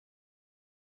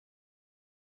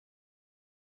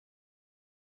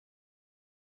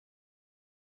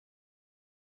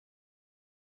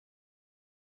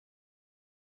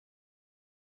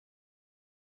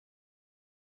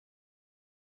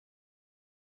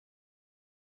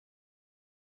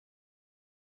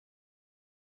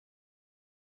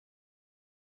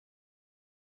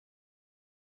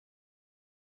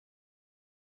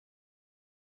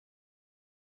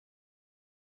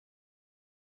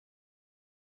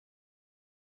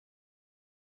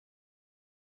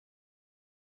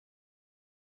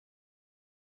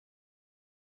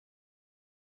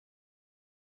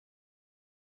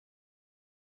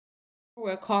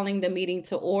We're calling the meeting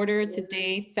to order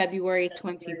today, February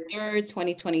 23rd,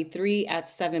 2023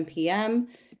 at 7 p.m.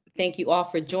 Thank you all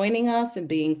for joining us and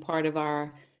being part of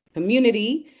our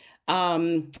community.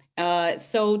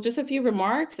 So just a few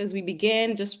remarks as we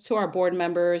begin, just to our board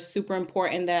members, super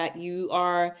important that you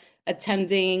are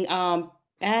attending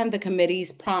and the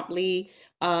committees promptly.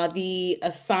 The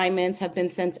assignments have been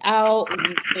sent out. If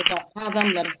you still don't have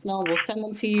them, let us know. We'll send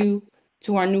them to you.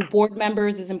 To our new board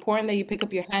members, it's important that you pick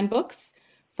up your handbooks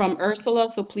from Ursula,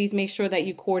 so please make sure that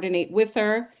you coordinate with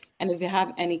her. And if you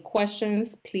have any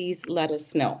questions, please let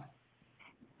us know.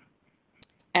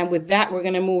 And with that, we're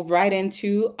going to move right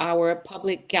into our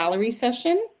public gallery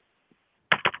session.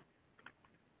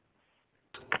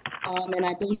 And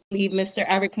I believe Mr.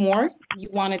 Eric Moore, you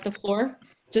wanted the floor.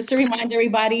 Just to remind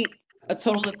everybody, a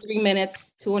total of 3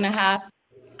 minutes, 2.5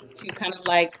 to kind of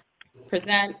like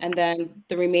present, and then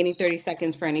the remaining 30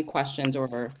 seconds for any questions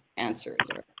or answers.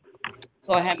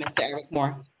 Go ahead, Mr. Eric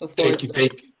Moore. Thank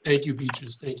you,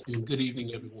 Beatrice. Thank you, and good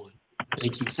evening, everyone.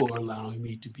 Thank you for allowing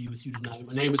me to be with you tonight.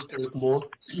 My name is Eric Moore.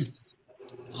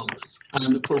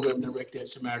 I'm the program director at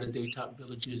Samaritan Daytop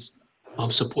Villages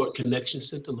Support Connection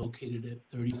Center, located at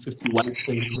 3050 White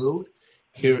Plains Road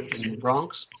here in the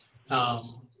Bronx.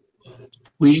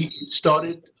 We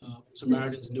started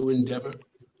Samaritan's new endeavor,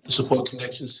 the Support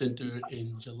Connection Center,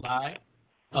 in July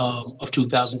of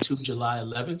 2002, July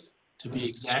 11th, to be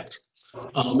exact.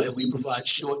 And we provide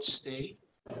short stay,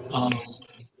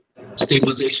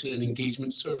 stabilization and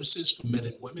engagement services for men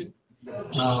and women.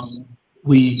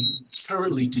 We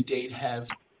currently to date have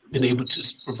been able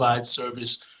to provide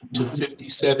service to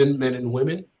 57 men and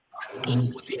women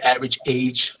with the average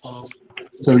age of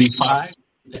 35,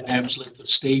 the average length of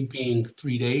stay being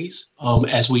 3 days,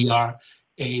 as we are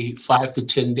a 5 to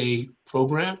 10 day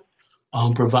program,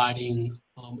 providing,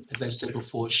 as I said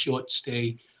before, short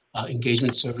stay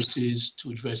engagement services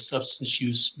to address substance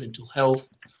use, mental health,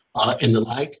 and the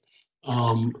like.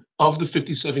 Of the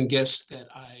 57 guests that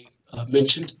I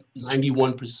mentioned,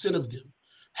 91% of them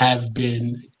have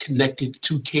been connected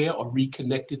to care or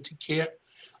reconnected to care.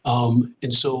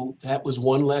 And so that was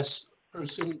one less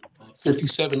person,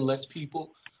 57 less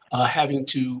people having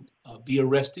to be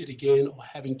arrested again or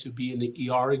having to be in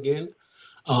the ER again.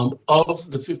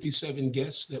 Of the 57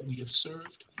 guests that we have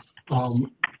served,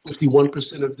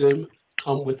 51% of them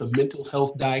come with a mental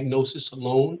health diagnosis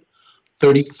alone.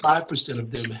 35% of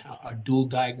them are dual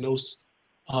diagnosed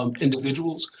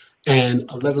individuals, and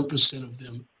 11% of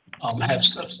them have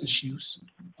substance use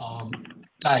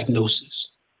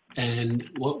diagnosis. And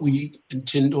what we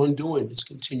intend on doing is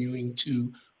continuing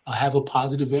to have a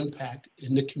positive impact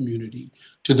in the community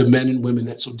to the men and women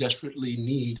that so desperately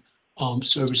need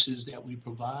services that we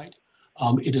provide.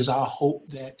 It is our hope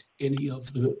that any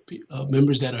of the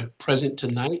members that are present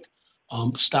tonight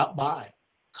stop by,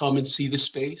 come and see the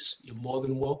space. You're more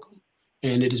than welcome.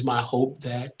 And it is my hope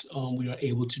that we are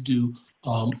able to do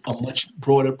a much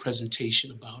broader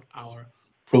presentation about our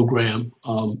program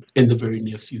in the very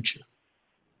near future.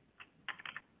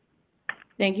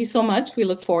 Thank you so much. We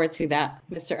look forward to that,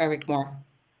 Mr. Eric Moore.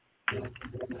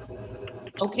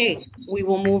 Okay, we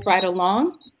will move right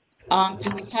along.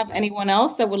 Do we have anyone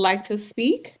else that would like to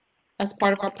speak as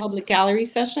part of our public gallery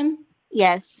session?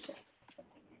 Yes.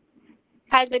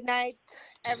 Hi, good night,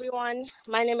 everyone.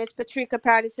 My name is Patricia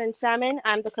Patterson Salmon.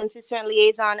 I'm the constituent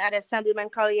liaison at Assemblyman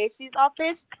Collier's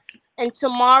office. And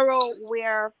tomorrow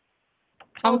we're...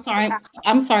 I'm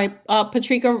sorry,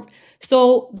 Patricia.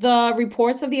 So the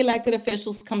reports of the elected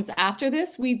officials comes after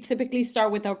this. We typically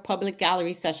start with our public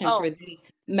gallery session for the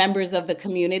members of the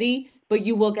community, but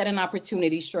you will get an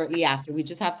opportunity shortly after. We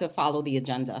just have to follow the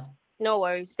agenda. No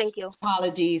worries. Thank you.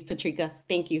 Apologies, Patricia.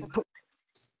 Thank you.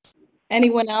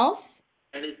 Anyone else?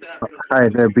 Hi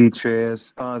there,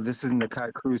 Beatrice. This is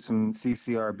Nakai Cruz from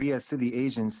CCRB, a city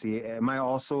agency. Am I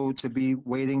also to be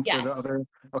waiting for the other?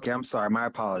 Okay, I'm sorry. My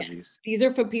apologies. Yes. These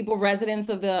are for people, residents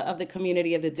of the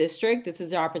community of the district. This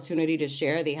is their opportunity to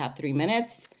share. They have 3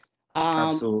 minutes.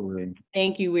 Absolutely.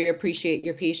 Thank you. We appreciate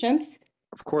your patience.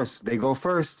 Of course, they go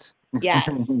first. Yes.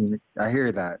 I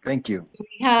hear that. Thank you.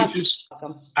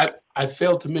 I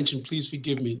failed to mention, please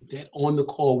forgive me, that on the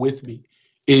call with me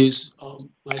is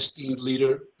my esteemed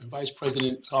leader and Vice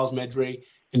President Charles Madre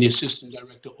and the Assistant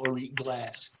Director Ori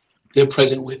Glass. They're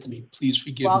present with me. Please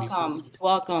forgive me.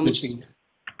 Welcome.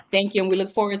 Thank you, and we look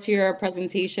forward to your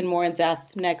presentation more in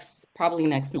depth probably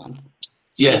next month.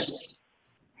 Yes.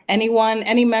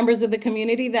 Any members of the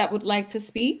community that would like to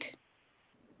speak?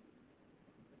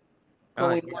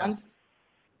 Yes.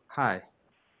 Hi.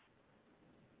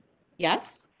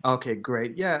 Yes. Okay,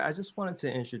 great. Yeah, I just wanted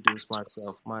to introduce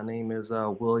myself. My name is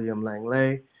William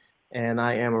Langley. and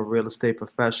I am a real estate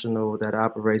professional that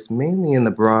operates mainly in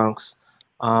the Bronx.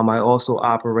 I also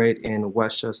operate in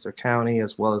Westchester County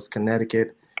as well as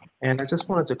Connecticut. And I just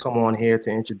wanted to come on here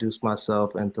to introduce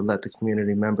myself and to let the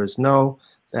community members know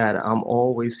that I'm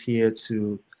always here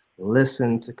to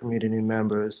listen to community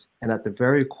members. And at the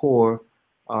very core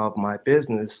of my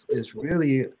business is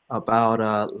really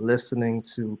about listening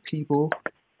to people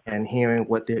and hearing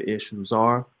what their issues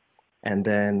are. And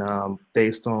then,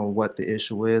 based on what the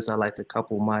issue is, I like to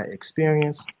couple my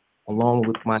experience along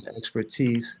with my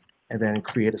expertise and then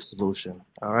create a solution.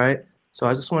 All right. So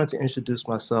I just wanted to introduce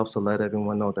myself to let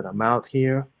everyone know that I'm out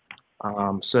here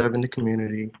serving the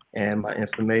community, and my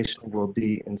information will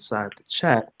be inside the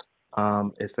chat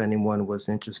if anyone was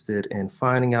interested in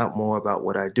finding out more about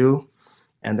what I do.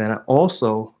 And then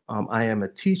I am a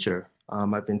teacher.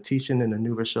 I've been teaching in the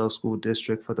New Rochelle School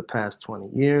District for the past 20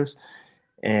 years.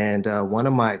 And one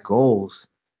of my goals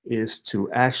is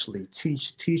to actually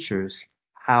teach teachers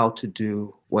how to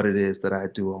do what it is that I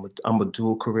do. I'm a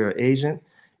dual career agent,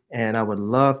 and I would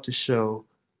love to show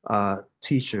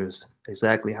teachers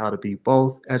exactly how to be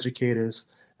both educators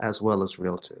as well as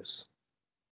realtors.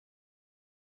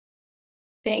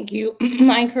 Thank you.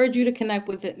 I encourage you to connect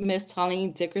with Ms.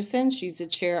 Tolleen Dickerson. She's the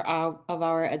chair of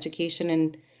our Education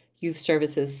and Youth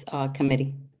Services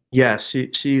Committee. Yes, she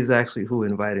is actually who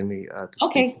invited me to speak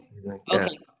Okay. this evening. Okay.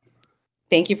 Yes.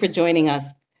 Thank you for joining us.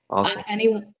 Awesome.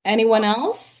 Anyone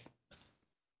else?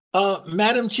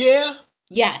 Madam Chair,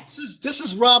 Yes. this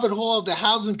is Robert Hall of the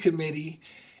Housing Committee,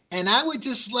 and I would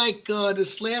just like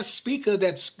this last speaker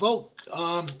that spoke.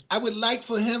 I would like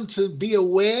for him to be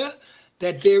aware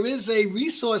that there is a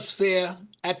resource fair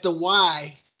at the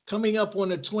Y coming up on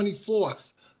the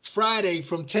 24th, Friday,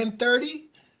 from 10:30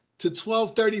 to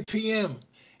 12:30 p.m.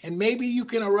 And maybe you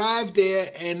can arrive there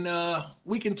and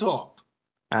we can talk.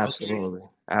 Absolutely. Okay?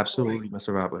 Absolutely,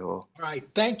 Mr. Robert Hall. All right.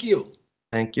 Thank you.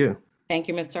 Thank you. Thank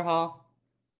you, Mr. Hall.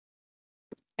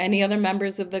 Any other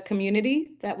members of the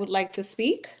community that would like to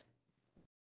speak?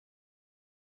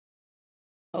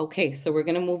 Okay, so we're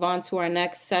going to move on to our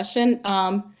next session.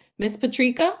 Ms.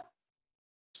 Patrica?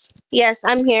 Yes,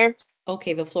 I'm here.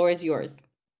 Okay, the floor is yours.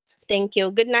 Thank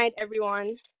you. Good night,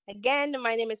 everyone. Again,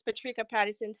 my name is Patrica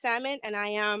Patterson Salmon, and I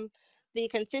am the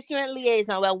constituent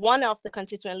liaison, well, one of the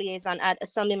constituent liaison at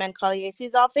Assemblyman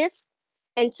Collier's office.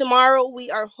 And tomorrow we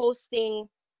are hosting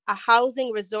a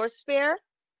housing resource fair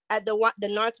at the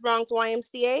North Bronx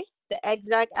YMCA. The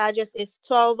exact address is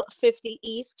 1250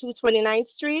 East 229th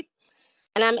Street.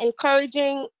 And I'm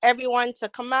encouraging everyone to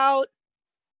come out,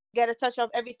 get a touch of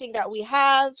everything that we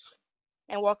have,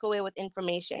 and walk away with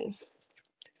information.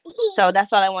 So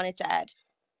that's all I wanted to add.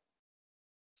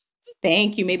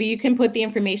 Thank you. Maybe you can put the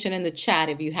information in the chat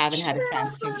if you haven't had a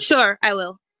chance to. Sure, I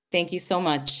will. Thank you so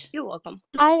much. You're welcome.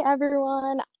 Hi,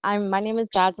 everyone. My name is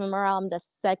Jasmine Morrell. I'm the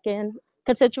second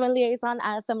constituent liaison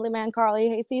at Assemblyman Carly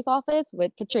Hasey's office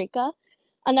with Patrica.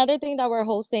 Another thing that we're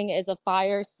hosting is a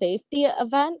fire safety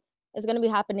event. It's going to be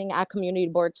happening at Community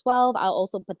Board 12. I'll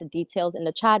also put the details in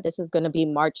the chat. This is going to be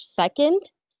March 2nd.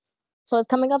 So it's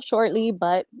coming up shortly,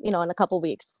 but in a couple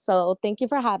weeks. So thank you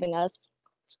for having us.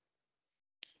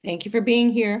 Thank you for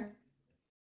being here.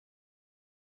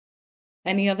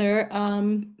 Any other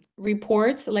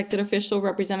reports, elected official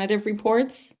representative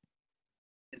reports?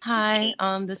 Hi,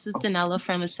 this is Danella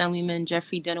from Assemblyman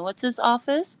Jeffrey Denowitz's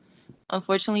office.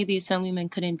 Unfortunately, the Assemblyman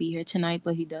couldn't be here tonight,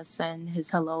 but he does send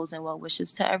his hellos and well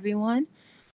wishes to everyone.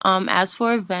 As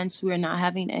for events, we're not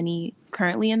having any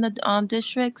currently in the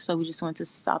district, so we just want to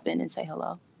stop in and say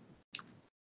hello.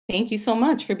 Thank you so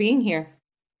much for being here.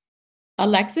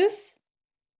 Alexis?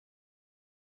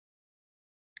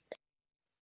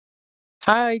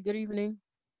 Hi, good evening.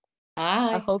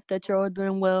 Hi. I hope that you're all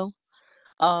doing well.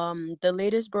 The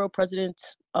latest Borough President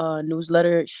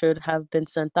newsletter should have been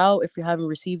sent out. If you haven't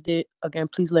received it, again,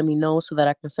 please let me know so that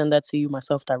I can send that to you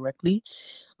myself directly.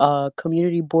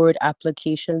 Community board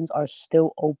applications are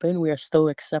still open. We are still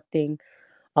accepting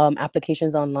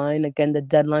applications online. Again, the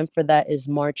deadline for that is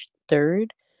March 3rd.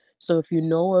 So if you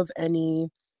know of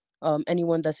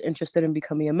anyone that's interested in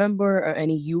becoming a member or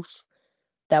any youth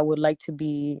that would like to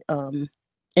be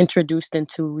introduced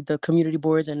into the community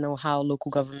boards and know how local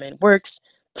government works,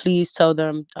 please tell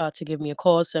them to give me a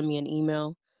call, send me an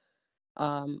email.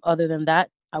 Other than that,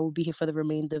 I will be here for the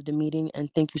remainder of the meeting,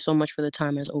 and thank you so much for the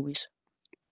time as always.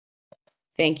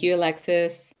 Thank you,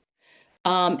 Alexis.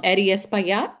 Eddie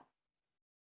Espaillat?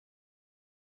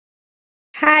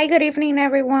 Hi, good evening,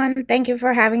 everyone. Thank you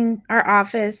for having our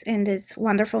office in this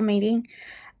wonderful meeting.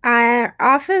 Our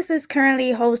office is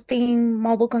currently hosting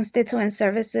mobile constituent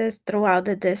services throughout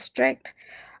the district.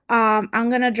 I'm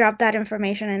going to drop that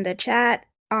information in the chat.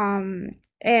 And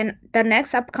the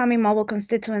next upcoming mobile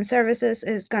constituent services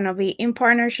is going to be in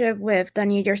partnership with the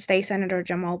New York State Senator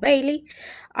Jamal Bailey.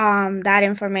 That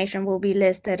information will be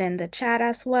listed in the chat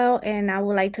as well. And I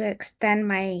would like to extend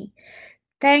my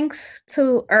thanks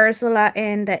to Ursula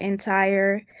and the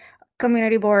entire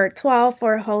Community Board 12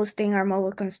 for hosting our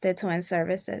mobile constituent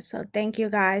services. So thank you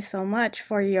guys so much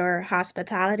for your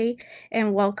hospitality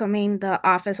and welcoming the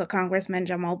office of Congressman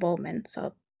Jamal Bowman.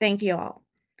 So thank you all.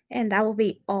 And that will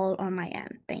be all on my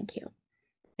end. Thank you.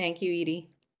 Thank you, Edie.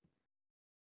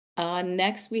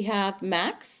 Next, we have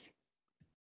Max.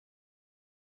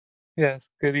 Yes,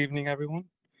 good evening, everyone.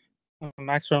 I'm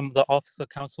Max from the Office of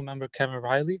Council Member Kevin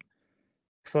Riley.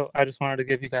 So I just wanted to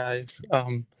give you guys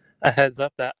a heads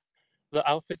up that the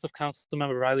Office of Council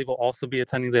Member Riley will also be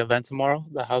attending the event tomorrow,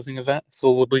 the housing event. So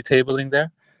we'll be tabling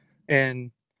there,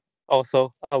 and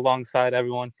also alongside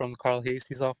everyone from Carl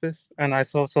Hasey's office. And I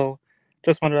also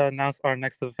just wanted to announce our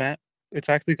next event. It's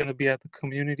actually going to be at the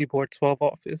Community Board 12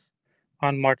 office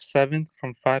on March 7th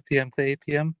from 5 p.m. to 8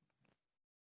 p.m.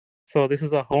 So this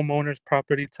is a homeowner's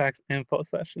property tax info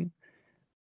session.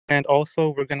 And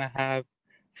also we're going to have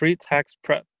free tax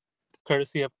prep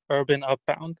courtesy of Urban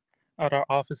Upbound at our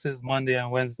offices Monday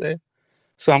and Wednesday.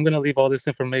 So I'm going to leave all this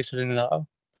information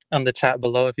in the chat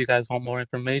below if you guys want more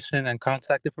information and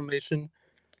contact information.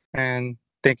 And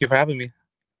thank you for having me.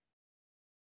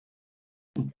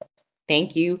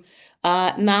 Thank you.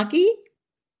 Naki?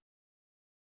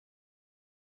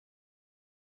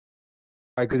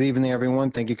 Hi, good evening,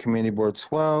 everyone. Thank you, Community Board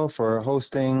 12, for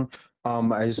hosting.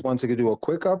 I just wanted to do a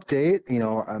quick update.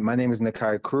 My name is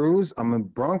Nakai Cruz. I'm a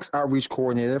Bronx Outreach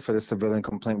Coordinator for the Civilian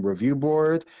Complaint Review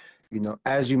Board.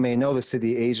 As you may know, the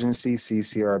city agency,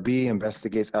 CCRB,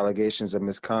 investigates allegations of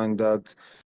misconduct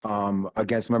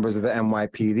against members of the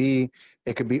NYPD.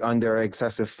 It could be under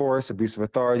excessive force, abuse of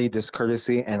authority,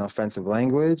 discourtesy, and offensive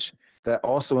language. That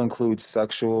also includes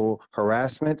sexual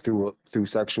harassment through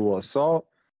sexual assault,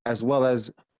 as well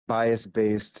as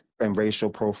bias-based and racial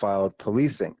profiled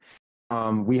policing.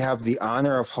 We have the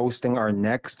honor of hosting our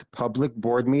next public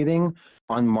board meeting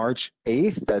on March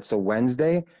 8th. That's a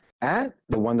Wednesday at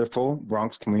the wonderful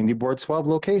Bronx Community Board 12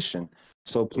 location.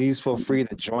 So please feel free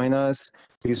to join us.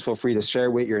 Please feel free to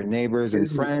share with your neighbors and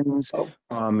friends.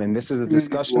 And this is a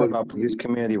discussion about police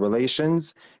community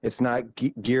relations. It's not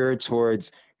geared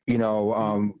towards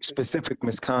specific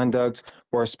misconduct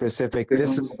or specific.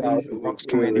 This is about the Bronx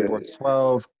Community Board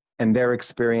 12 and their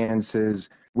experiences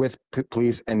with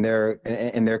police and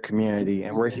their community.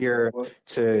 And we're here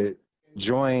to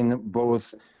join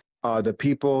both the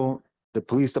people, the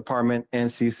police department, and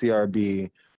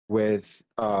CCRB with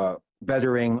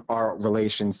bettering our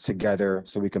relations together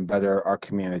so we can better our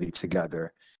community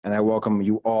together. And I welcome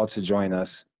you all to join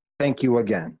us. Thank you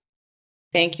again.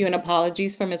 Thank you, and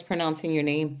apologies for mispronouncing your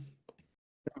name.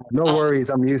 No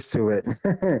worries, I'm used to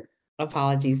it.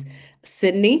 Apologies.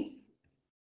 Sydney?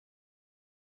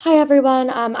 Hi,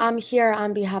 everyone. I'm here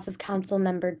on behalf of Council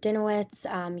Member Dinowitz.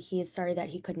 He is sorry that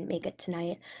he couldn't make it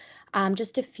tonight.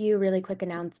 Just a few really quick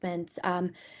announcements.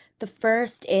 The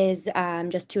first is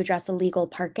just to address illegal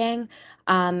parking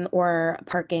or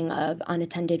parking of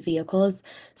unattended vehicles.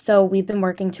 So we've been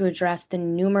working to address the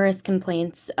numerous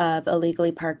complaints of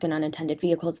illegally parked and unattended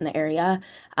vehicles in the area.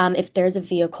 If there's a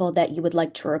vehicle that you would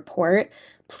like to report,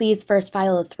 please first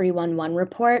file a 311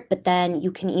 report, but then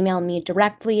you can email me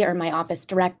directly or my office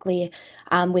directly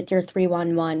with your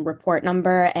 311 report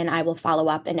number, and I will follow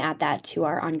up and add that to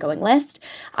our ongoing list.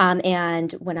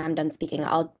 And when I'm done speaking,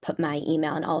 I'll put my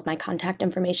email and all of my contact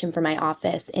information for my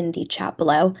office in the chat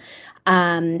below.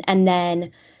 And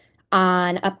then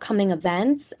on upcoming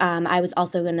events, I was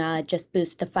also gonna just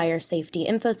boost the fire safety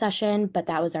info session, but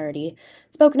that was already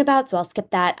spoken about, so I'll skip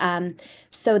that.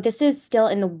 So this is still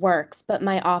in the works, but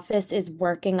my office is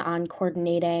working on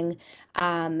coordinating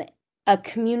a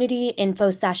community info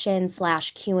session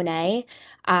 / Q&A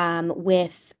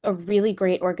with a really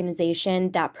great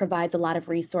organization that provides a lot of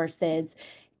resources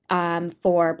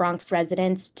for Bronx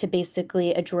residents to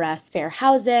basically address fair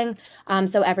housing.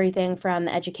 So everything from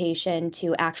education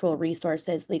to actual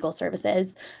resources, legal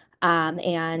services.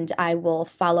 And I will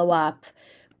follow up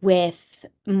with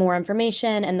more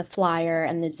information and the flyer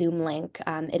and the Zoom link.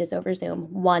 It is over Zoom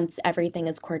once everything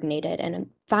is coordinated and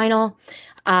final.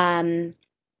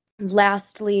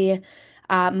 Lastly,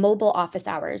 mobile office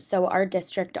hours. So our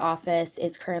district office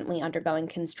is currently undergoing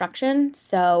construction.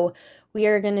 So we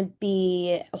are going to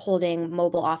be holding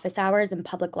mobile office hours in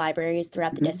public libraries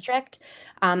throughout the district.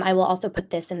 I will also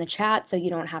put this in the chat so you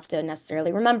don't have to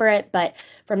necessarily remember it, but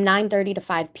from 9:30 to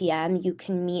 5 p.m., you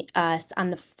can meet us on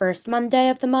the first Monday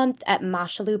of the month at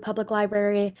Mashalou Public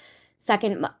Library,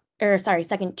 second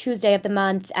second Tuesday of the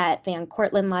month at Van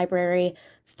Cortlandt Library,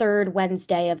 third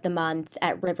Wednesday of the month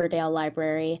at Riverdale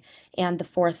Library, and the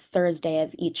fourth Thursday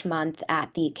of each month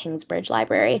at the Kingsbridge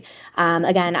Library.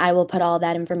 Again, I will put all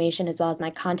that information as well as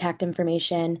my contact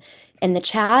information in the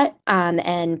chat,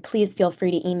 and please feel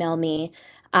free to email me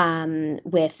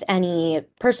with any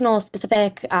personal,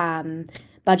 specific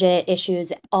budget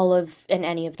issues, and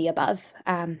any of the above.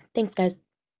 Thanks, guys.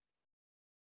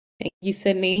 Thank you,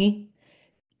 Sydney.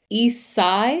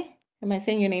 Isai, am I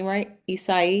saying your name right?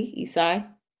 Isai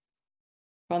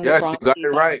from the Yes, Bronx you got it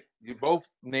East right. You both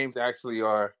names actually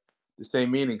are the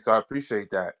same meaning, so I appreciate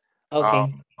that.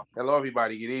 Okay. Hello,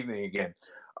 everybody. Good evening again.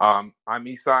 I'm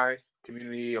Isai,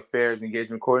 Community Affairs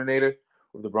Engagement Coordinator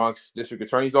with the Bronx District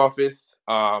Attorney's Office.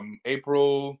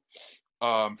 April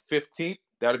 15th,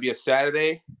 that'll be a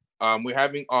Saturday. We're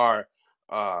having our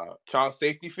child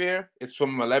safety fair. It's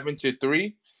from 11 to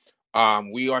 3.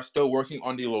 We are still working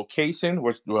on the location.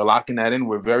 We're locking that in.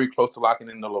 We're very close to locking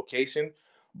in the location,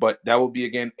 but that will be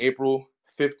again April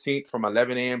 15th from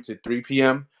 11 a.m. to 3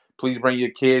 p.m. Please bring your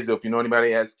kids, or if you know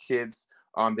anybody has kids.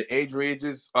 The age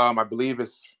ranges, I believe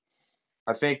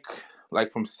I think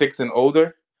like from 6 and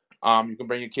older. You can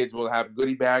bring your kids. We'll have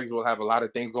goodie bags. We'll have a lot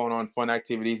of things going on, fun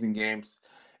activities and games.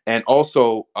 And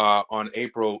also on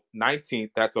April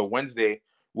 19th, that's a Wednesday,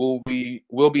 we'll be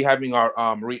having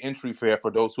our re-entry fair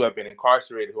for those who have been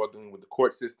incarcerated, who are dealing with the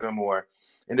court system, or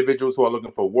individuals who are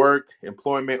looking for work,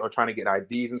 employment, or trying to get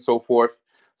IDs and so forth.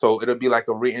 So it'll be like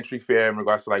a re-entry fair in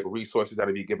regards to like resources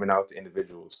that'll be given out to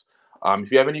individuals.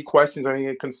 If you have any questions or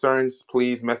any concerns,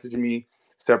 please message me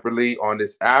separately on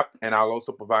this app, and I'll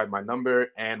also provide my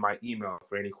number and my email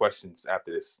for any questions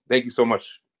after this. Thank you so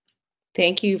much.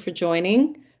 Thank you for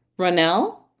joining.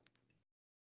 Ronell?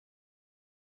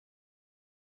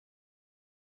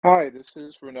 Hi, this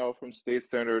is Renell from State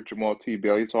Senator Jamal T.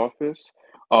 Bailey's office.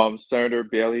 Senator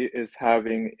Bailey is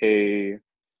having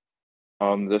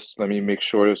this, let me make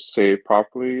sure to say it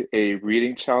properly, a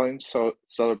reading challenge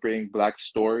celebrating Black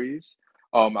stories.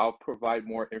 I'll provide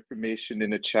more information in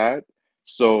the chat.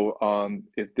 So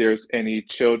if there's any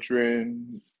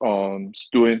children,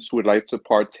 students who would like to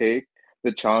partake,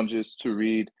 the challenge is to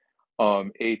read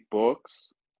 8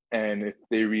 books. And if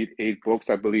they read 8 books,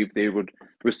 I believe they would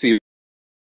receive.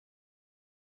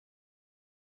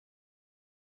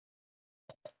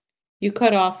 You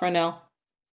cut off, Ronell.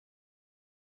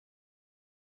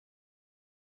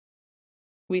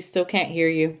 We still can't hear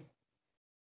you.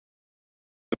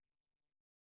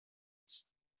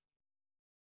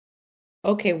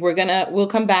 Okay, we'll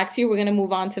come back to you. We're gonna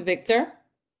move on to Victor.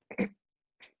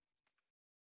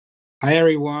 Hi,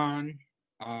 everyone.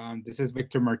 This is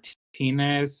Victor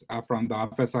Martinez from the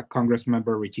office of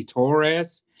Congressmember Richie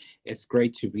Torres. It's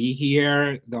great to be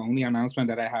here. The only announcement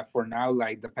that I have for now,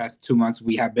 like the past 2 months,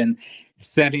 we have been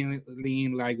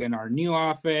settling like in our new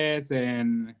office,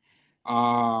 and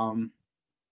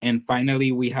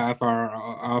finally we have our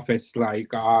office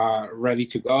like ready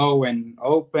to go and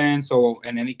open. So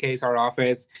in any case, our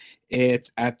office,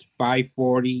 it's at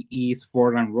 540 East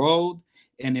Fordham Road.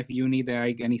 And if you need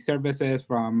like any services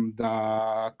from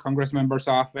the Congress member's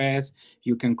office,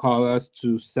 you can call us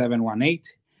to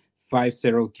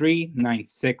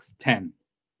 718-503-9610.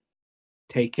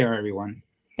 Take care, everyone.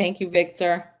 Thank you,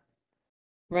 Victor.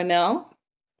 Ronell,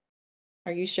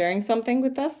 are you sharing something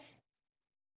with us?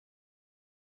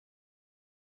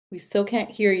 We still can't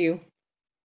hear you.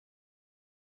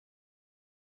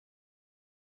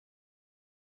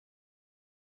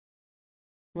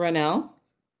 Ronell?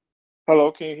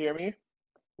 Hello, can you hear me?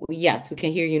 Yes, we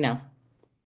can hear you now.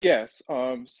 Yes.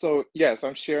 So yes,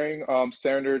 I'm sharing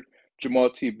Senator Jamal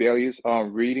T. Bailey's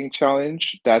reading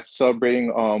challenge that's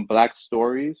celebrating Black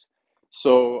stories.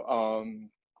 So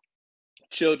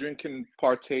children can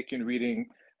partake in reading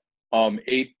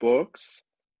 8 books,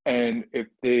 and if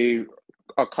they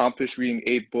accomplish reading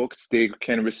 8 books, they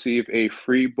can receive a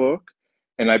free book.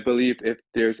 And I believe if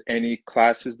there's any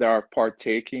classes that are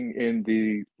partaking in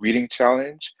the reading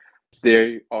challenge,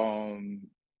 they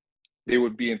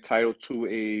would be entitled to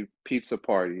a pizza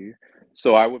party.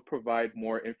 So I would provide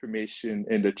more information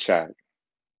in the chat.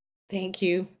 Thank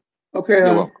you. Okay.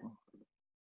 You're welcome.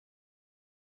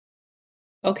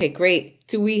 Okay, great.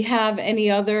 Do we have any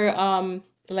other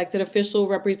elected official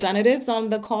representatives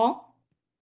on the call?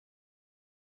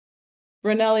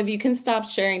 Ronell, if you can stop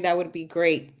sharing, that would be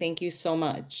great. Thank you so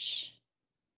much.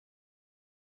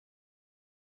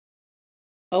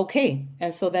 Okay,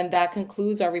 and so then that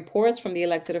concludes our reports from the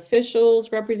elected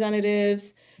officials,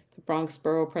 representatives, the Bronx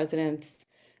Borough President's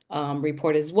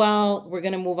report as well. We're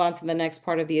going to move on to the next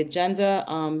part of the agenda.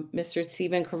 Mr.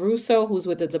 Stephen Caruso, who's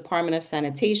with the Department of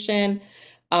Sanitation,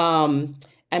 And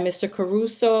Mr.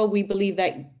 Caruso, we believe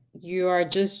that you are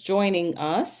just joining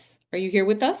us. Are you here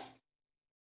with us?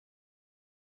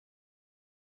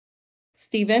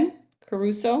 Stephen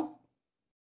Caruso,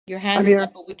 your hand I'm is here.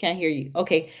 up, but we can't hear you.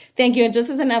 Okay, thank you. And just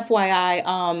as an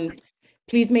FYI,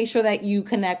 please make sure that you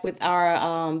connect with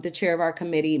our the chair of our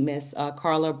committee, Miss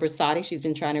Carla Brasati. She's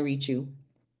been trying to reach you.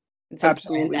 It's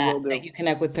important Absolutely will do. that you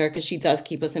connect with her because she does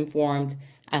keep us informed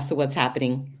as to what's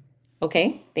happening.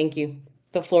 Okay, thank you.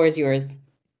 The floor is yours.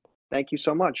 Thank you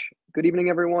so much. Good evening,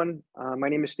 everyone. My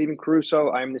name is Stephen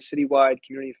Caruso. I'm the Citywide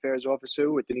Community Affairs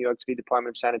Officer with the New York City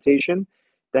Department of Sanitation.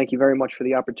 Thank you very much for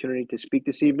the opportunity to speak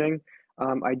this evening.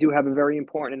 I do have a very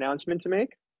important announcement to make.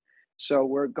 So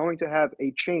we're going to have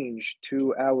a change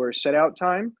to our set out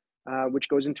time, which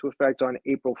goes into effect on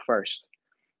April 1st.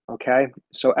 Okay,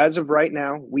 so as of right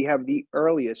now, we have the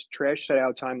earliest trash set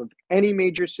out time of any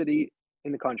major city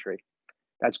in the country.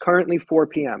 That's currently 4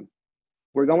 p.m.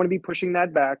 We're going to be pushing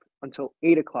that back until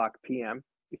 8 o'clock p.m.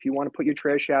 If you want to put your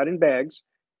trash out in bags,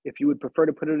 if you would prefer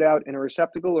to put it out in a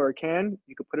receptacle or a can,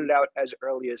 you could put it out as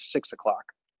early as 6 o'clock.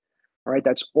 All right,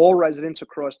 that's all residents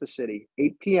across the city,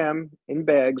 8 p.m. in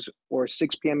bags or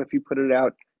 6 p.m. if you put it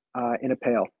out in a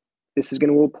pail. This is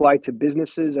going to apply to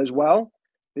businesses as well.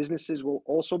 Businesses will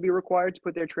also be required to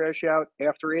put their trash out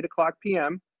after 8 o'clock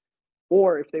p.m.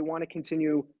 Or if they want to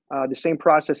continue the same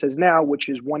process as now, which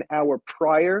is 1 hour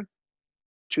prior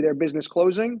to their business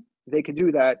closing, they could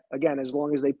do that, again, as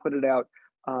long as they put it out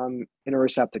in a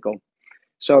receptacle.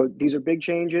 So these are big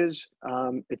changes.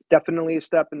 It's definitely a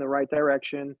step in the right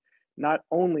direction. Not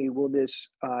only will this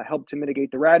help to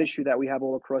mitigate the rat issue that we have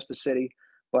all across the city,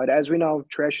 but as we know,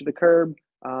 trash at the curb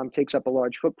takes up a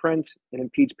large footprint. It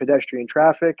impedes pedestrian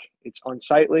traffic. It's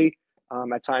unsightly.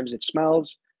 At times it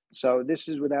smells. So this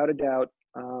is without a doubt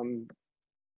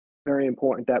very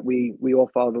important that we all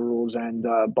follow the rules and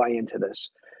buy into this.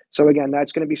 So again,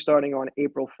 that's going to be starting on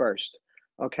April 1st.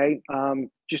 Okay,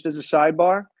 just as a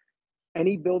sidebar,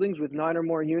 any buildings with 9 or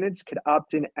more units could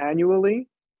opt in annually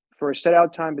for a set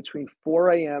out time between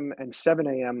 4 a.m. and 7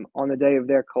 a.m. on the day of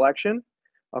their collection.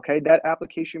 Okay, that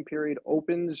application period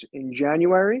opens in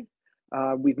January.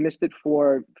 We've missed it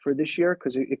for this year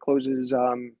because it closes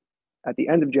at the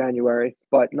end of January,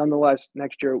 but nonetheless,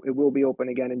 next year it will be open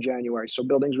again in January. So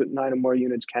buildings with 9 or more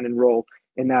units can enroll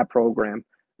in that program,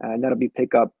 and that'll be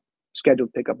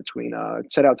scheduled pickup between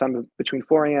set out time between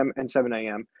 4 a.m. and 7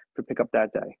 a.m. for pickup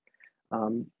that day.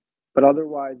 But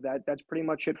otherwise, that's pretty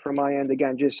much it from my end.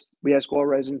 Again, just we ask all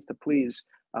residents to please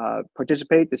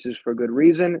participate. This is for good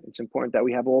reason. It's important that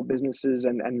we have all businesses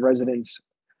and residents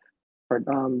put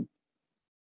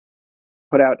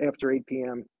out after 8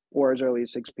 p.m. or as early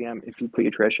as 6 p.m. if you put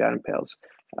your trash out in pails.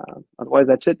 Otherwise,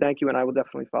 that's it. Thank you, and I will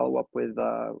definitely follow up with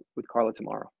Carla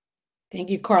tomorrow. Thank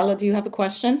you. Carla, do you have a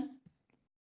question?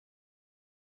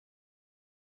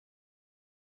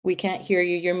 We can't hear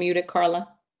you. You're muted, Carla.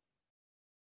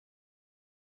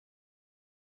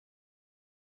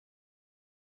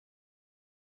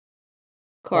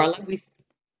 Carla,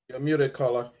 You're muted,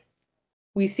 Carla.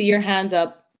 we see your hand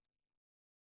up.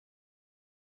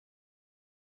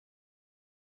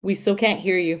 We still can't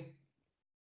hear you.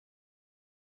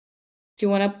 Do you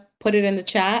want to put it in the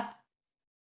chat?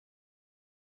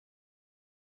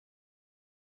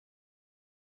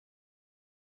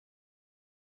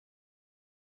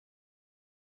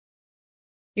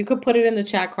 You could put it in the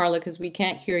chat, Carla, because we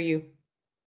can't hear you.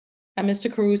 And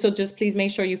Mr. Caruso, just please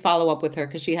make sure you follow up with her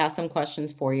because she has some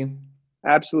questions for you.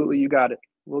 Absolutely, you got it.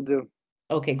 We'll do.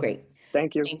 Okay, great.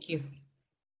 Thank you. Thank you.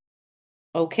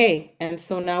 Okay, and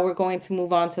so now we're going to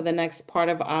move on to the next part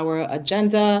of our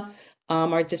agenda.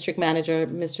 Our district manager,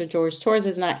 Mr. George Torres,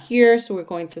 is not here, so we're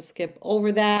going to skip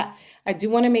over that. I do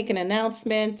want to make an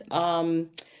announcement.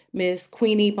 Ms.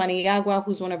 Queenie Paniagua,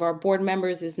 who's one of our board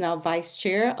members, is now vice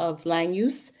chair of Land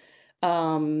Use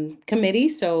Committee,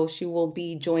 so she will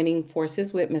be joining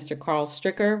forces with Mr. Carl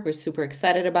Stricker. We're super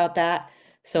excited about that.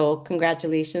 So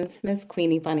congratulations, Ms.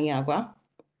 Queenie Paniagua.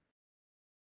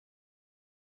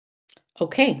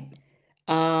 Okay,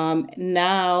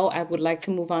 now I would like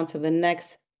to move on to the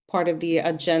next part of the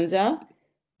agenda,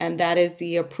 and that is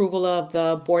the approval of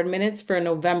the board minutes for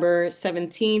November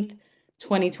 17th,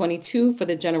 2022 for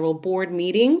the general board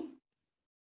meeting.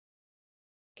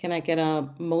 Can I get a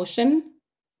motion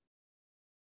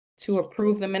to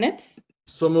approve the minutes?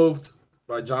 So moved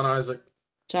by John Isaac.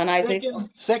 John Isaac.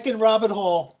 Second, Robert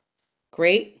Hall.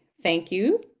 Great, thank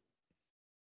you.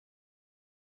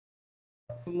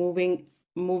 Moving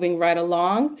right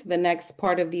along to the next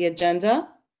part of the agenda.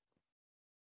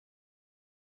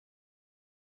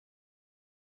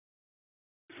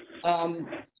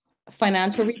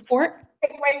 Financial report.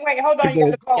 Wait, hold on,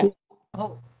 you gotta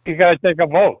vote. You gotta take a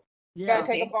vote. You gotta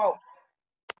take a vote.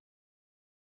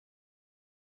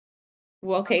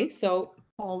 Well, okay, so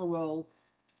Call the roll.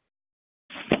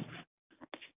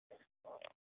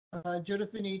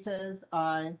 Judith Benitez,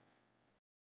 aye.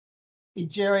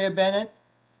 Egeria Bennett.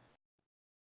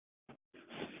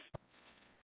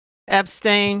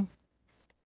 Abstain.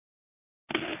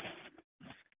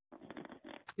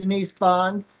 Denise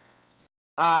Bond.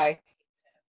 Aye.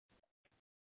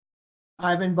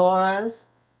 Ivan Boraz.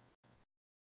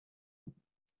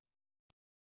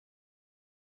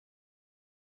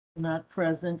 Not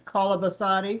present. Carla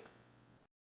Basadi.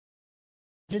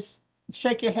 Just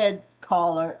shake your head,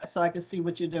 caller, so I can see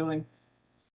what you're doing.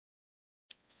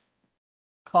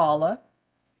 Caller.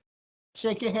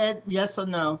 Shake your head, yes or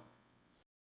no?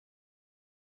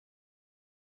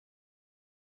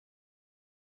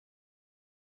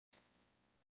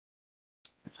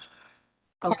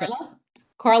 Okay.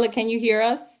 Carla, can you hear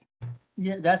us?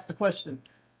 Yeah, that's the question.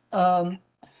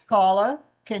 Caller,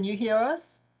 can you hear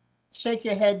us? Shake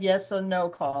your head, yes or no,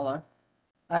 caller.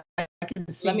 I can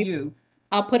see you.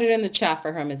 I'll put it in the chat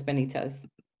for her, Ms. Benitez.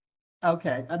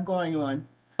 Okay, I'm going on.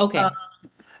 Okay.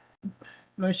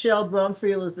 Michelle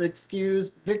Brumfield is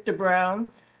excused. Victor Brown.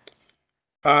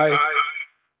 Aye.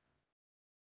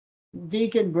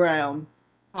 Deacon Brown.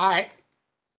 Aye.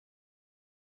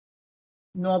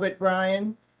 Norbert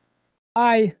Bryan.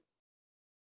 Aye.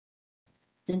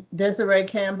 Desiree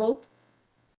Campbell.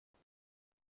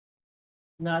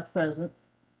 Not present.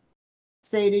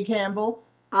 Sadie Campbell.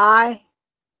 Aye.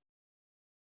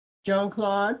 Joan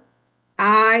Claude.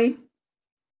 Aye.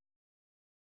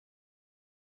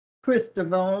 Chris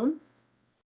Devone.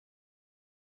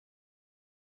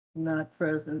 Not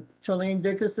present. Charlene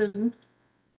Dickerson.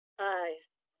 Aye.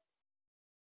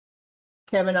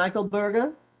 Kevin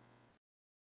Eichelberger.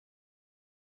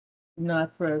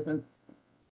 Not present.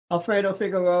 Alfredo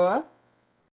Figueroa.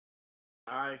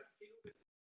 Aye.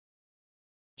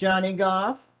 Johnny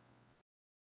Goff.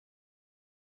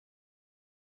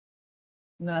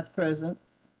 Not present.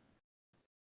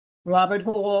 Robert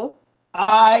Hall.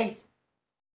 Aye.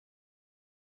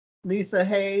 Lisa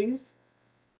Hayes.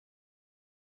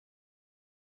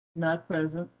 Not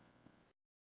present.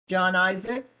 John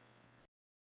Isaac.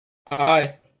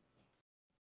 Aye.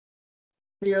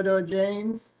 Theodore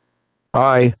James.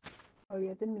 Aye. Are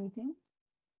you at the meeting?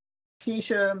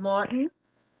 Keisha Martin.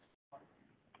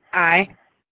 Aye.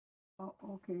 Oh,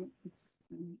 okay. It's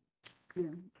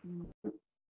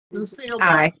Lucille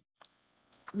Aye. Martin.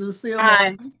 Lucille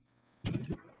Aye. Martin.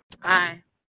 Aye.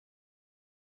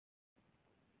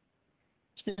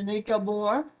 Shanika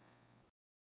Moore.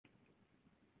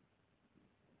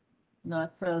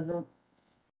 Not present.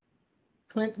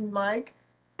 Clinton Mike.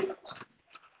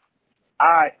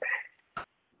 Aye.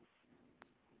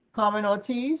 Carmen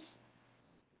Ortiz.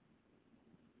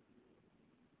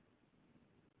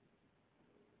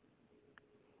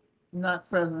 Not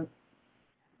present.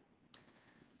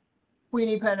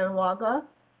 Queenie Peniagua,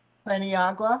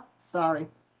 sorry.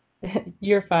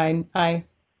 You're fine. Aye.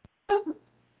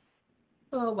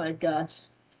 Oh my gosh.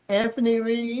 Anthony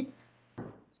Reed.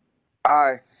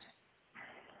 Aye.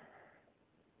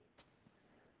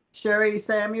 Sherry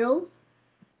Samuels.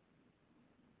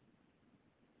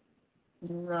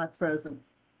 Not present.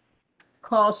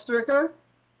 Carl Stricker.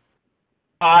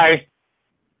 Aye.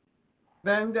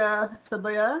 Venga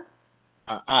Sabaya.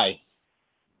 Aye.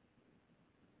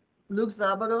 Luke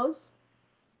Zabados.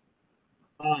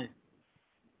 Aye.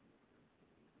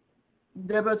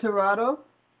 Deborah Torrado.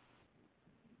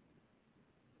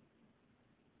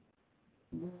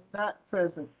 Not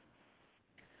present.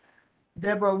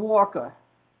 Deborah Walker.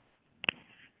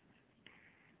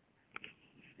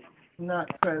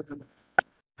 Not present.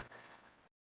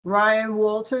 Ryan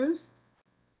Walters.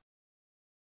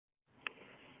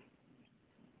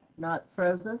 Not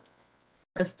present.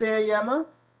 Esther Yema.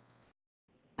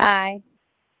 Aye.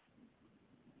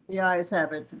 The ayes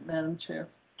have it, Madam Chair.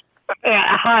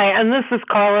 Hi, and this is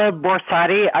Carla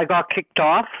Borsatti. I got kicked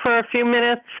off for a few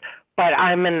minutes, but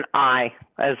I'm an I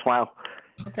as well.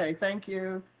 Okay, thank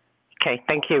you. Okay,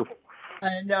 thank you.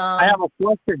 And I have a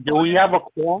question. Do we have a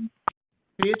quorum?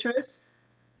 Beatrice?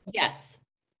 Yes.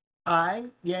 Aye,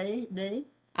 yay, nay?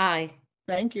 Aye.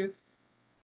 Thank you.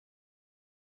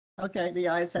 Okay, the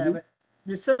ayes have it.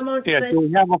 Did someone Yeah, say? do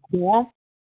we have a quorum?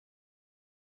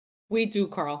 We do,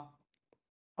 Carl.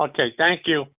 Okay, thank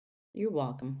you. You're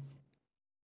welcome.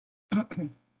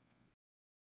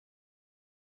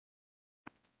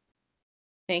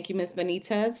 Thank you, Ms.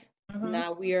 Benitez.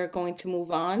 Now we are going to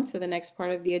move on to the next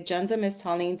part of the agenda. Ms.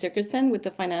 Talene Dickerson with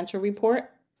the financial report.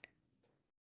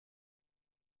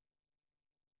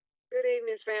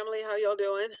 evening, family. How y'all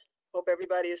doing? Hope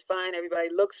everybody is fine. Everybody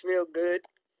looks real good,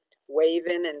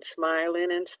 waving and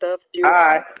smiling and stuff.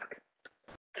 Beautiful.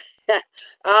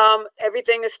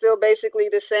 Everything is still basically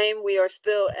the same. We are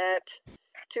still at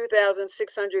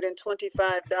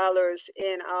 $2,625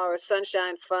 in our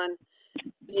Sunshine Fund.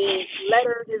 The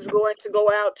letter is going to go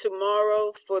out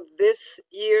tomorrow for this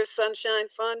year's Sunshine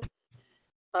Fund.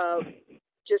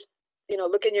 Just,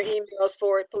 look in your emails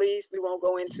for it, please. We won't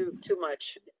go into too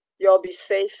much. Y'all be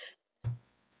safe.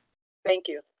 Thank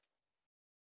you.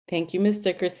 Thank you, Ms.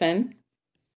 Dickerson.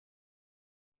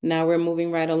 Now we're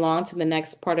moving right along to the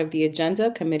next part of the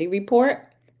agenda, committee report.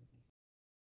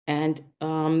 And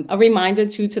a reminder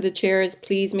too to the chairs,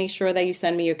 please make sure that you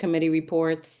send me your committee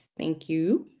reports. Thank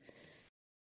you.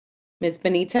 Ms.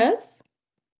 Benitez,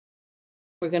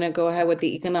 we're going to go ahead with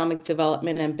the Economic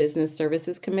Development and Business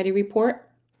Services Committee report.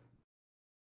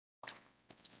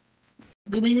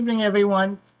 Good evening,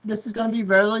 everyone. This is going to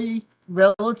be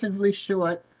relatively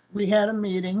short. We had a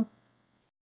meeting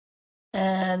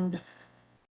and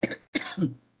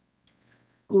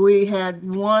we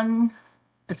had one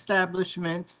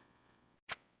establishment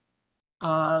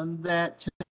that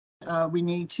we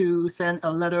need to send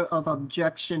a letter of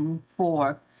objection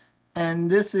for. And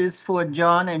this is for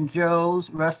John and Joe's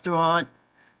Restaurant,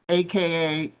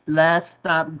 AKA Last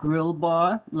Stop Grill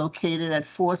Bar, located at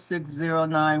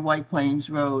 4609 White Plains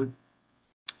Road.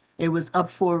 It was up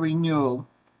for renewal.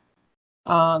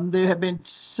 There have been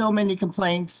so many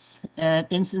complaints and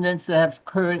incidents that have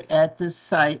occurred at this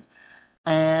site,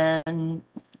 and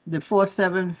the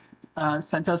 4-7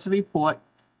 sent us a report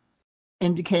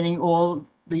indicating all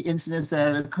the incidents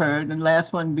that had occurred, and the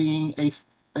last one being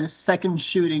a second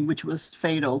shooting, which was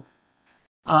fatal.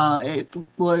 It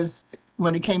was,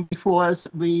 when it came before us,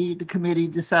 the committee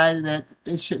decided that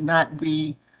it should not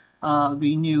be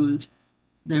renewed,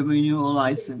 the renewal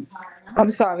license. I'm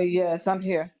sorry, yes, I'm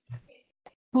here.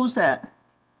 Who's that?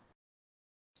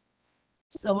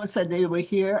 Someone said they were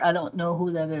here. I don't know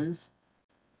who that is.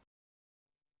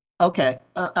 Okay,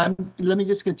 let me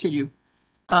just continue.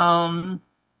 So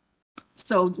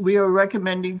we are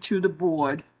recommending to the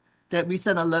board that we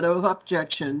send a letter of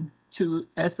objection to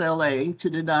SLA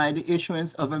to deny the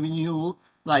issuance of a renewal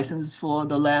license for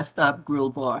the Last Stop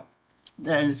Grill Bar.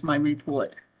 That is my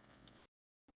report.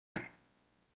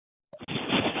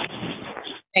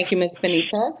 Thank you, Ms.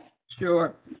 Benitez.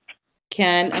 Sure.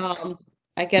 Can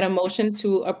I get a motion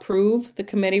to approve the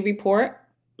committee report?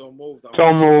 So moved.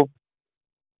 So moved.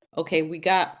 Okay, we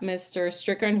got Mr.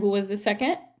 Strickland. Who was the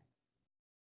second?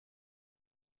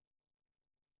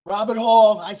 Robert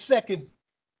Hall, I second.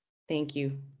 Thank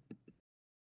you.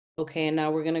 Okay, and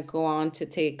now we're going to go on to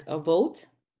take a vote.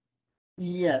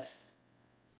 Yes.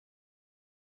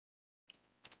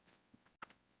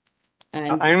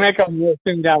 And I make a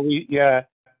motion that we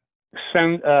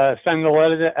send a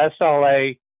letter to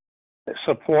SLA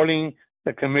supporting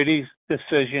the committee's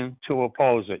decision to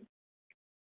oppose it.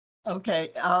 Okay,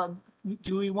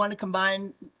 do we want to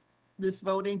combine this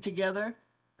voting together?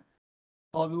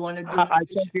 Or we want to do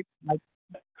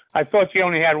I thought you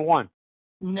only had one.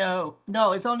 No,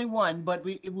 it's only one, but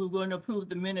we're going to approve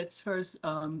the minutes first,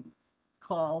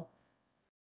 call.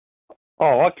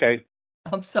 Oh, okay.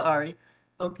 I'm sorry.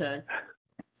 Okay.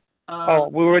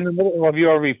 We were in the middle of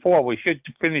your report. We should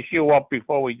finish you up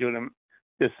before we do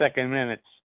the second minutes.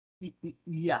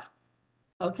 Yeah.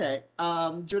 Okay.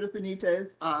 Judith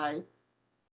Benitez, aye.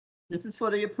 This is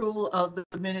for the approval of the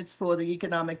minutes for the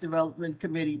Economic Development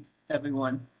Committee,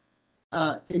 everyone.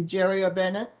 Jerry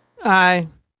Bennett? Aye.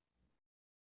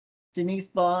 Denise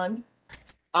Bond?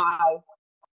 Aye.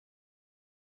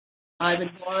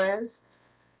 Ivan Torres?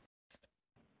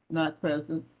 Not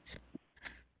present.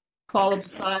 Carla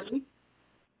Basadi?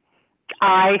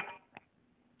 Aye.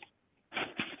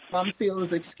 Rumsfeld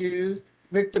is excused.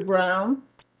 Victor Brown?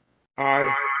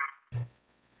 Aye.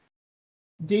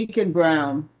 Deacon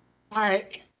Brown?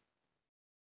 Aye.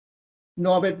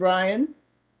 Norbert Bryan?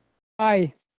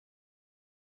 Aye.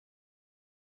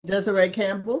 Desiree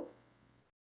Campbell?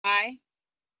 Aye.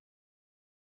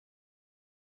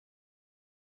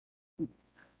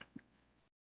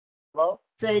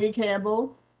 Sadie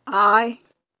Campbell? Aye.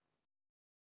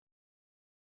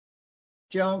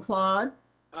 Joan Claude?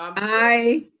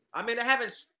 Aye. I mean, I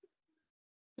haven't.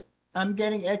 I'm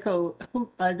getting echo.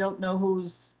 I don't know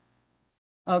who's.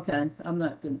 Okay, I'm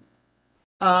not gonna.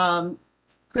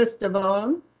 Chris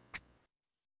Devone?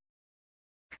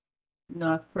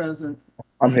 Not present.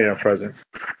 I'm here, present.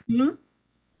 Hmm?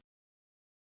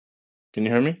 Can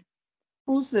you hear me?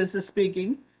 Who's this is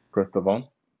speaking? Chris Devon?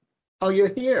 Oh,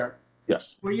 you're here.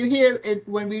 Yes. Were you here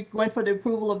when we went for the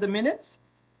approval of the minutes?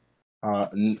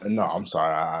 No, I'm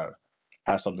sorry. I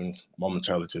had something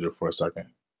momentarily to do for a second.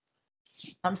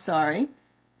 I'm sorry.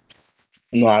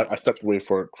 No, I stepped away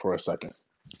for a second.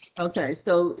 Okay,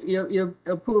 so you're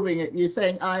approving it. You're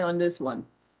saying aye on this one.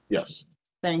 Yes.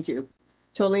 Thank you.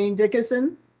 Tolene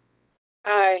Dickinson,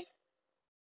 Aye.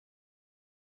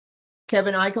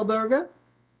 Kevin Eichelberger,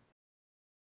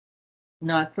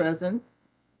 not present.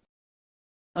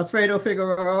 Alfredo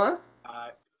Figueroa,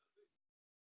 Aye.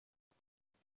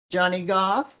 Johnny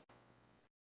Goff,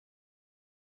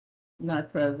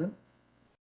 not present.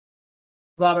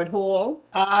 Robert Hall,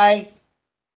 Aye.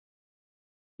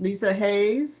 Lisa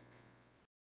Hayes,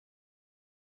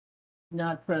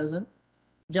 not present.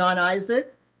 John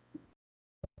Isaac,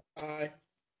 Aye.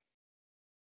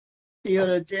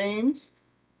 Theodore James,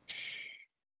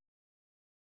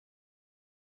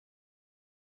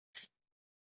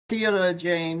 Theodore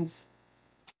James,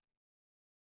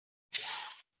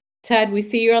 Ted, we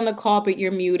see you're on the call, but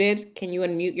you're muted. Can you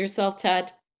unmute yourself,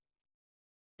 Ted?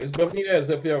 It's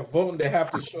Benitez. If they're voting, they have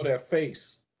to show their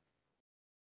face.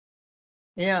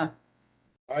 yeah.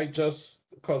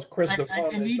 Because Chris I Devon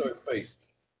didn't need show to- his face.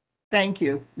 Thank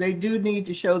you. They do need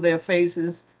to show their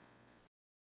faces.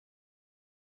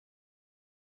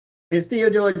 Is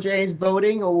Theodore James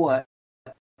voting or what?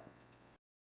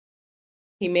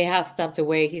 He may have stepped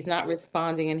away. He's not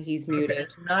responding and he's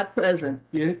muted. Not present.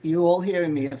 You all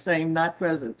hearing me? I'm saying not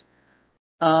present.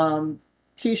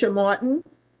 Keisha Martin,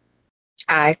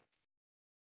 Aye.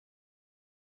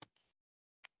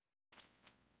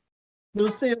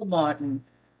 Lucille Martin,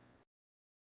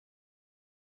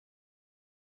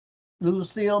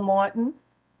 Lucille Martin,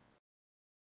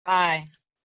 Aye.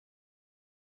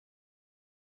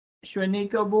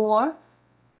 Shrenika Moore,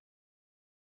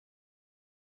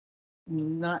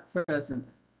 not present.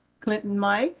 Clinton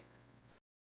Mike,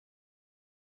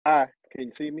 Aye. Can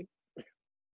you see me?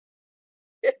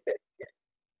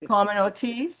 Carmen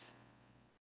Ortiz,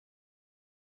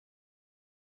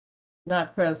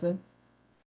 not present.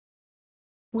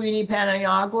 Queenie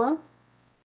Paniagua,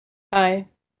 Aye.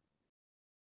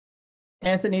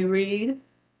 Anthony Reed,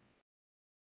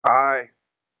 Aye.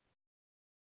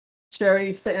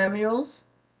 Sherry Samuels,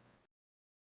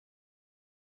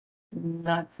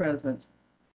 not present.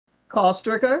 Carl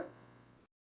Stricker,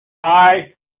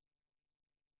 Aye.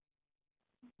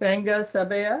 Benga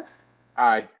Sabea,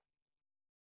 Aye.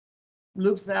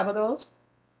 Luke Zavados,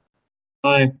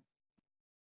 Aye.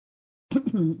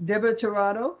 Deborah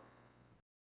Torado,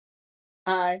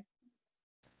 Aye.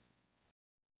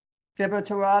 Deborah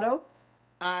Torado,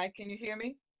 Aye. Can you hear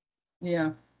me?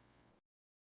 yeah.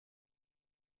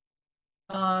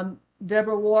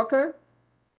 Deborah Walker,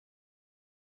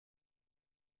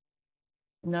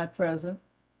 not present.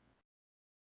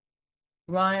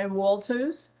 Ryan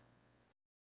Walters,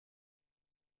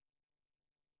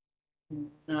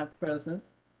 not present.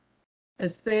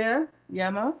 Esther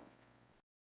Yama,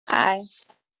 Aye.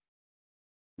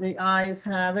 the ayes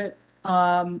have it.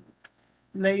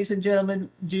 Ladies and gentlemen,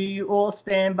 do you all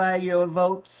stand by your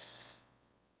votes?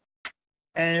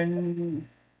 And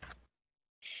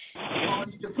all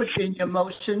you put in your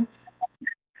motion?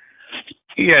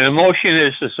 Yeah, the motion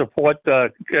is to support the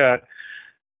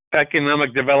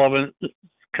Economic Development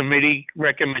Committee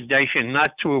recommendation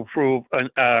not to approve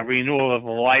a renewal of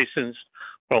a license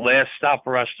for Last Stop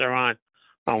Restaurant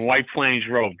on White Plains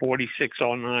Road,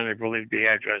 4609, I believe the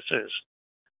address is.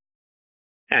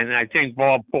 And I think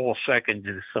Bob Paul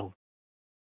seconded, so.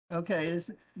 Okay,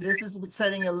 this is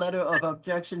setting a letter of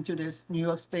objection to this New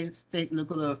York State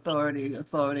Liquor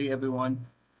Authority, everyone.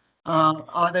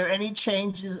 Are there any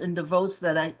changes in the votes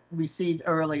that I received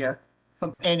earlier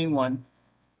from anyone?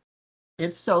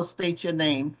 If so, state your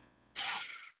name.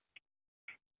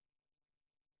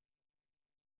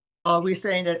 Are we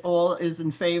saying that all is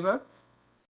in favor?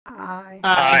 Aye.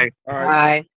 Aye.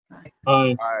 Aye.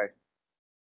 Aye. Aye.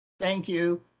 Thank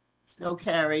you. So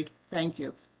carried. Thank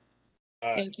you.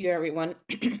 Thank you, everyone.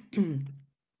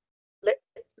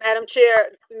 Madam Chair,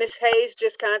 Ms. Hayes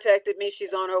just contacted me.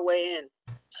 She's on her way in.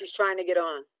 She's trying to get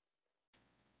on.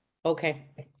 Okay.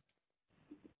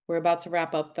 We're about to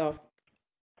wrap up though.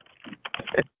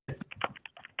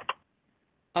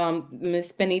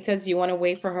 Ms. Benitez, do you want to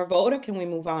wait for her vote or can we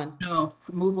move on? No,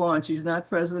 move on. She's not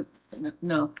present.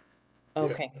 No.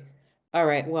 Okay. All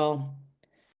right. Well,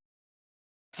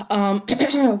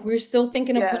 we're still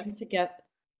thinking of putting Yes. together.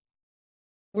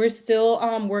 We're still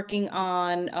working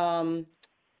on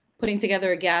putting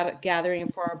together a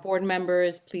gathering for our board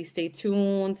members. Please stay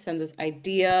tuned. Send us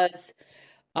ideas.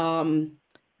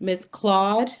 Ms.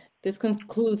 Claude, this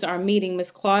concludes our meeting.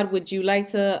 Ms. Claude, would you like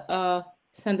to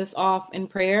send us off in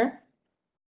prayer?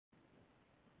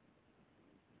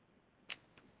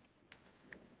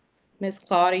 Ms.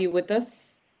 Claude, are you with us?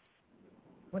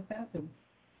 What happened?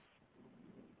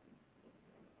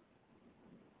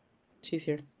 She's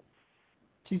here.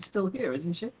 She's still here,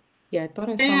 isn't she? Yeah, I thought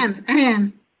I saw. I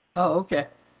am. Oh, okay.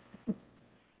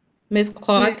 Ms.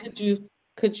 Claude,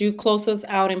 could you close us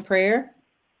out in prayer?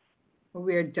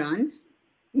 We're done.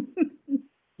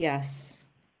 Yes.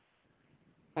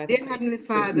 Dear Heavenly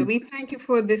Father, we thank you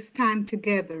for this time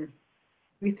together.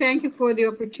 We thank you for the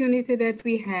opportunity that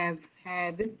we have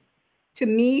had to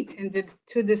meet and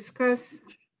to discuss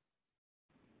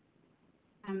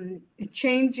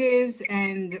changes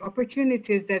and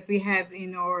opportunities that we have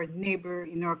in our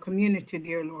in our community,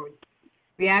 dear Lord.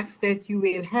 We ask that you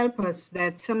will help us,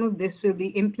 that some of this will be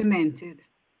implemented.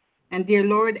 And dear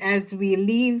Lord, as we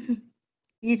leave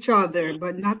each other,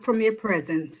 but not from your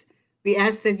presence, we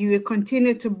ask that you will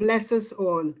continue to bless us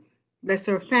all. Bless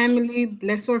our family,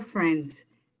 bless our friends.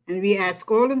 And we ask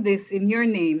all of this in your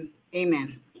name.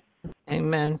 Amen.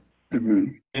 Amen.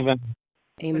 Amen. Amen.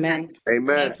 Amen.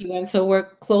 Thank you. And so we're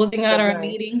closing out Good our night.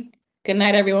 meeting. Good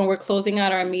night, everyone. We're closing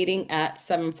out our meeting at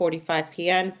 7:45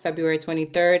 p.m., February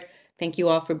 23rd. Thank you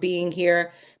all for being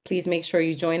here. Please make sure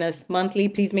you join us monthly.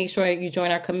 Please make sure you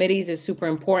join our committees. It's super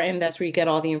important. That's where you get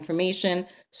all the information.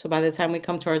 So by the time we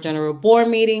come to our general board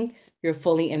meeting, you're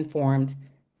fully informed.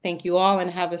 Thank you all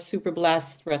and have a super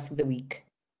blessed rest of the week.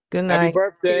 Good Happy night.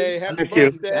 birthday. Happy Thank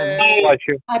you. birthday. Bless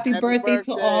you. Happy birthday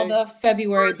to all the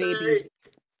February babies.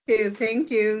 Thank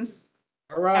you.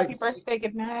 All right. Happy birthday.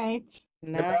 Good night.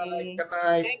 Good night. Night. Good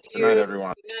night. Thank Good night, you.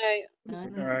 everyone. Good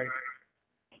night. Night. All right.